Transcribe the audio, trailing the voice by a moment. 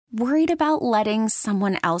Worried about letting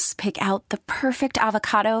someone else pick out the perfect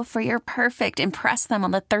avocado for your perfect impress them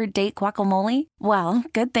on the third date guacamole? Well,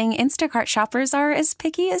 good thing Instacart shoppers are as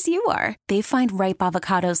picky as you are. They find ripe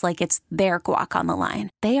avocados like it's their guac on the line.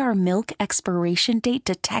 They are milk expiration date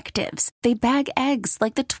detectives. They bag eggs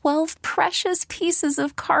like the 12 precious pieces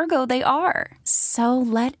of cargo they are. So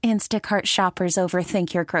let Instacart shoppers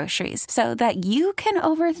overthink your groceries so that you can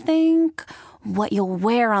overthink what you'll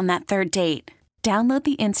wear on that third date. Download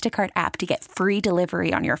the Instacart app to get free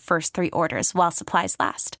delivery on your first 3 orders while supplies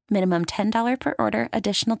last. Minimum $10 per order.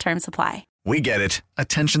 Additional terms apply. We get it.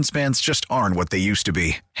 Attention spans just aren't what they used to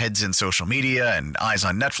be. Heads in social media and eyes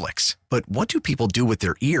on Netflix. But what do people do with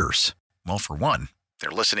their ears? Well, for one, they're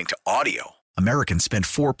listening to audio. Americans spend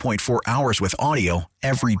 4.4 hours with audio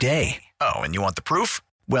every day. Oh, and you want the proof?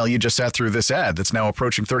 Well, you just sat through this ad that's now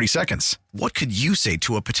approaching 30 seconds. What could you say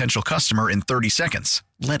to a potential customer in 30 seconds?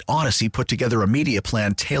 Let Odyssey put together a media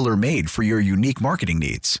plan tailor-made for your unique marketing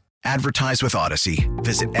needs. Advertise with Odyssey.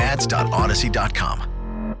 Visit ads.odyssey.com.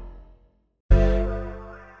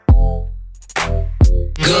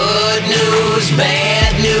 Good news,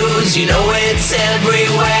 bad news, you know it's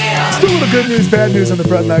everywhere. Still a little good news, bad news on the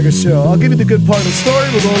Brett Maga Show. I'll give you the good part of the story.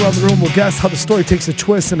 We'll go around the room. We'll guess how the story takes a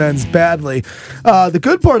twist and ends badly. The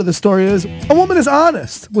good part of the story is a woman is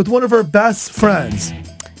honest with one of her best friends.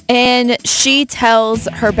 And she tells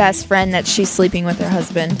her best friend that she's sleeping with her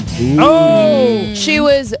husband. Ooh. Oh! She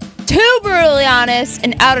was too brutally honest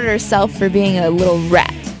and outed herself for being a little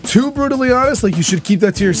rat. Too brutally honest? Like, you should keep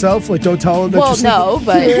that to yourself? Like, don't tell them that you're sleeping? Well, no,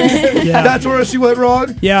 but... Yeah. That's where she went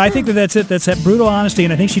wrong? Yeah, I think that's it. That's that brutal honesty,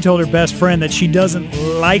 and I think she told her best friend that she doesn't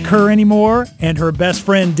like her anymore, and her best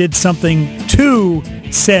friend did something to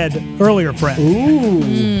said earlier friend.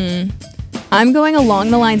 Ooh. I'm going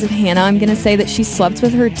along the lines of Hannah. I'm going to say that she slept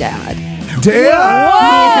with her dad. Damn!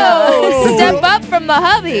 Whoa! Step up from the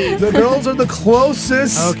hubby. The girls are the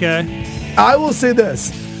closest. Okay. I will say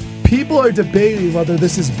this. People are debating whether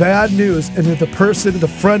this is bad news and that the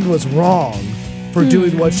friend was wrong for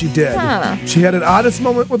doing what she did. Huh. She had an honest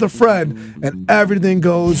moment with a friend and everything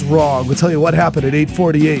goes wrong. We'll tell you what happened at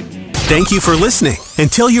 8:48. Thank you for listening. And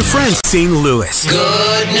tell your friends St. Louis.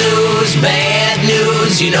 Good news, bad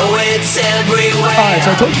news, you know it's everywhere. All right,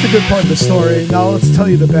 so I told you the good part of the story. Now let's tell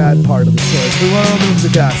you the bad part of the story. So we went on to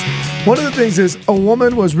the guess. One of the things is a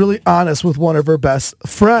woman was really honest with one of her best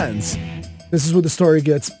friends. This is where the story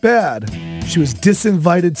gets bad. She was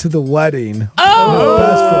disinvited to the wedding. Her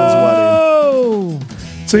best friend's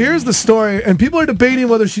wedding. So here's the story, and people are debating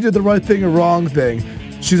whether she did the right thing or wrong thing.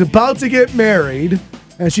 She's about to get married,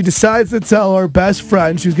 and she decides to tell her best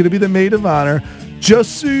friend she's going to be the maid of honor.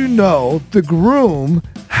 Just so you know, the groom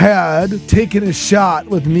had taken a shot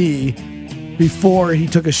with me before he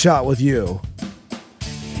took a shot with you.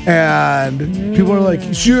 And people are like,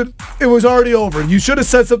 it was already over. You should have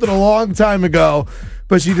said something a long time ago.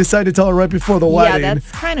 But she decided to tell her right before the wedding. Yeah,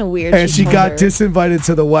 that's kind of weird. And she got disinvited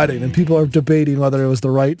to the wedding. And people are debating whether it was the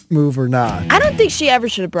right move or not. I don't think she ever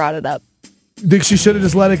should have brought it up. Think she should have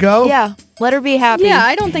just let it go? Yeah, let her be happy. Yeah,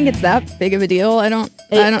 I don't think it's that big of a deal. I don't.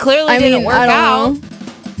 Clearly didn't work out.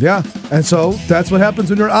 Yeah, and so that's what happens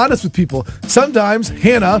when you're honest with people. Sometimes,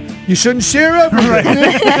 Hannah, you shouldn't share everything.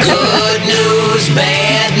 Good news,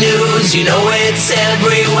 bad news, you know it's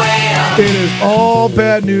everywhere. It is all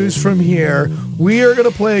bad news from here. We are going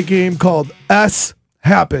to play a game called S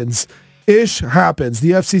Happens. Ish happens.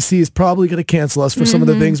 The FCC is probably going to cancel us for some of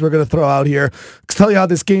the things we're going to throw out here. Let's tell you how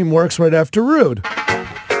this game works right after Rude.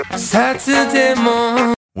 Saturday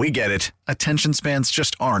morning. We get it. Attention spans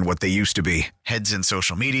just aren't what they used to be. Heads in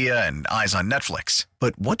social media and eyes on Netflix.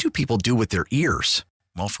 But what do people do with their ears?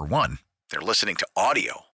 Well, for one, they're listening to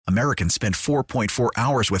audio. Americans spend 4.4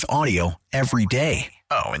 hours with audio every day.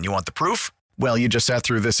 Oh, and you want the proof? Well, you just sat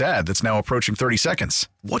through this ad that's now approaching 30 seconds.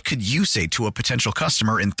 What could you say to a potential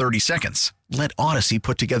customer in 30 seconds? Let Odyssey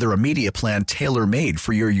put together a media plan tailor-made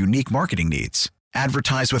for your unique marketing needs.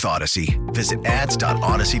 Advertise with Odyssey. Visit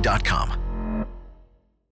ads.odyssey.com.